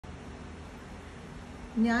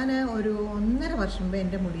ഞാൻ ഒരു 1.5 വർഷം മുമ്പ്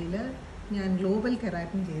എൻ്റെ മുടിയിൽ ഞാൻ ഗ്ലോബൽ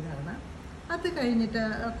കെരാറ്റിൻ ചെയ്തതാണ്. അത് കഴിഞ്ഞിട്ട്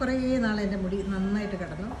കുറേ നാൾ എൻ്റെ മുടി നന്നായിട്ട്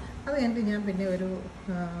കിടന്നു. അത് കഴിഞ്ഞിട്ട് ഞാൻ പിന്നെ ഒരു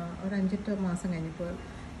 5-8 മാസം കഴിഞ്ഞപ്പോൾ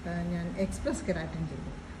ഞാൻ എക്സ്പ്രസ് കെരാറ്റിൻ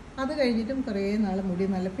ചെയ്തു. അത് കഴിഞ്ഞിട്ടും കുറേ നാൾ മുടി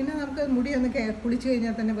നല്ല, പിന്നെ നമുക്ക് മുടി ഒന്ന് കുളിച്ച്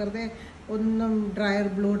കഴിഞ്ഞാൽ തന്നെ വെറുതെ ഒന്നും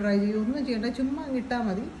ബ്ലൂ ഡ്രൈ ഒന്നും ചെയ്യേണ്ട, ചുമ്മാ ഇട്ടാൽ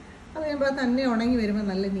മതി. അത് കഴിയുമ്പോൾ തന്നെ ഉണങ്ങി വരുമ്പോൾ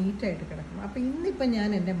നല്ല നീറ്റായിട്ട് കിടക്കും. അപ്പോൾ ഇന്നിപ്പം ഞാൻ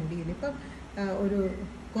എൻ്റെ മുടിയിൽ ഇപ്പം ഒരു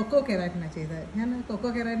കൊക്കോ കെരാറ്റിനാണ് ചെയ്തത്. ഞാൻ കൊക്കോ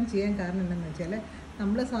കെരാറ്റിൻ ചെയ്യാൻ കാരണം എന്താണെന്ന് വെച്ചാൽ,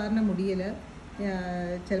 നമ്മൾ സാധാരണ മുടിയിൽ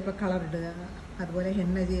ചിലപ്പോൾ കളർ ഇടുക, അതുപോലെ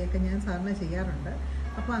ഹെന്ന ചെയ്യുകയൊക്കെ ഞാൻ സാധാരണ ചെയ്യാറുണ്ട്.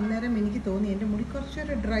 അപ്പോൾ അന്നേരം എനിക്ക് തോന്നി എൻ്റെ മുടി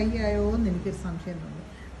കുറച്ചൊരു ഡ്രൈ ആയോ എന്ന് എനിക്കൊരു സംശയം തോന്നി.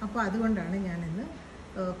 അപ്പോൾ അതുകൊണ്ടാണ് ഞാനിന്ന്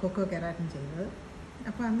കൊക്കോ കെരാറ്റിൻ ചെയ്തത്.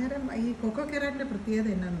 അപ്പോൾ അന്നേരം ഈ കൊക്കോ കെരാറ്റിൻ്റെ പ്രത്യേകത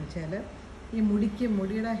എന്താണെന്ന് വെച്ചാൽ, ഈ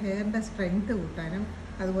മുടിയുടെ ഹെയറിൻ്റെ സ്ട്രെങ്ത്ത് കൂട്ടാനും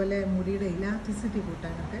അതുപോലെ മുടിയുടെ ഇലാസ്റ്റിസിറ്റി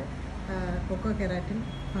കൂട്ടാനൊക്കെ കൊക്കോ കെരാറ്റിൻ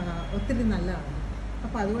ഒത്തിരി നല്ലതാണ്.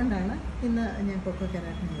 അപ്പോൾ അതുകൊണ്ടാണ് ഇന്ന് ഞാൻ കൊക്കോ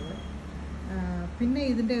കെരാറ്റിൻ ചെയ്തത്. പിന്നെ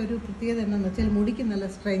ഇതിൻ്റെ ഒരു പ്രത്യേകത എന്താണെന്ന് വെച്ചാൽ, മുടിക്ക് നല്ല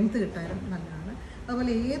സ്ട്രെങ്ത്ത് കിട്ടാനും നല്ലതാണ്.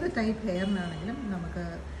 അതുപോലെ ഏത് ടൈപ്പ് ഹെയറിനാണെങ്കിലും നമുക്ക്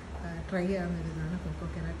ട്രൈ ചെയ്യാവുന്നൊരിതാണ് കൊക്കോ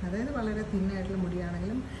കെരാറ്റിൻ. അതായത് വളരെ തിന്നായിട്ടുള്ള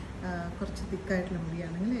മുടിയാണെങ്കിലും കുറച്ച് തിക്കായിട്ടുള്ള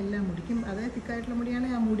മുടിയാണെങ്കിലും എല്ലാ മുടിക്കും, അതായത് തിക്കായിട്ടുള്ള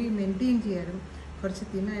മുടിയാണെങ്കിൽ ആ മുടി മെയിൻറ്റെയിൻ ചെയ്യാനും, കുറച്ച്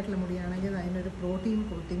തിന്നായിട്ടുള്ള മുടിയാണെങ്കിൽ അതിനൊരു പ്രോട്ടീൻ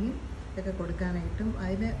കോട്ടിങ്ങും ഒക്കെ കൊടുക്കാനായിട്ടും,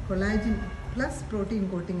 അതിന് കൊളാജിൻ പ്ലസ് പ്രോട്ടീൻ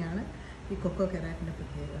കോട്ടിങ്ങാണ് ഈ കൊക്കോ കെരാറ്റിൻ്റെ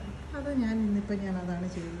പ്രത്യേകത. അത് ഞാൻ ഇന്നിപ്പോൾ അതാണ്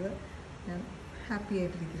ചെയ്തത്. ഞാൻ ഹാപ്പി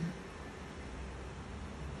ആയിട്ടിരിക്കുന്നു.